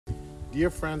Dear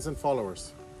friends and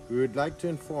followers, we would like to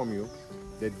inform you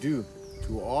that due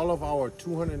to all of our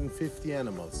 250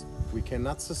 animals, we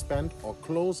cannot suspend or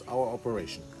close our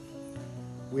operation.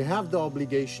 We have the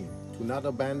obligation to not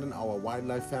abandon our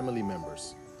wildlife family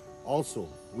members. Also,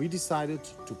 we decided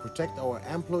to protect our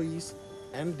employees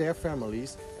and their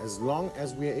families as long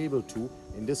as we are able to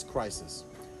in this crisis.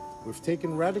 We've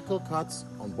taken radical cuts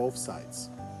on both sides.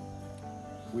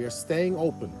 We are staying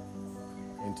open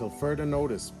until further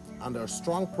notice under a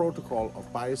strong protocol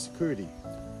of biosecurity.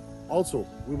 Also,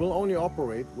 we will only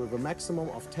operate with a maximum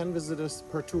of 10 visitors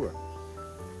per tour.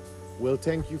 We'll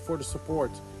thank you for the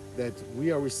support that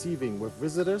we are receiving with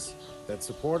visitors that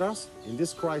support us in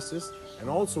this crisis, and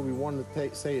also we want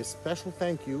to say a special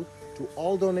thank you to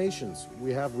all donations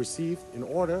we have received in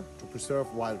order to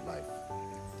preserve wildlife.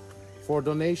 For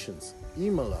donations,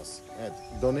 email us at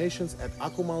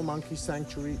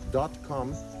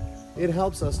donations@akumalmonkeysanctuary.com. It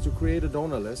helps us to create a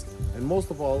donor list, and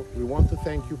most of all, we want to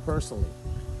thank you personally.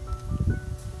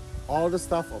 All the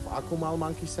staff of Akumal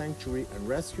Monkey Sanctuary and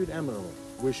Rescued Animal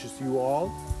wishes you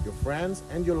all, your friends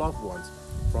and your loved ones,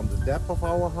 from the depth of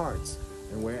our hearts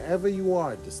and wherever you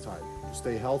are at this time, to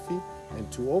stay healthy and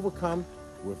to overcome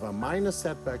with a minor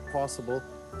setback possible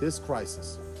this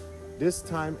crisis. This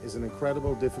time is an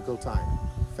incredible difficult time.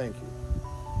 Thank you.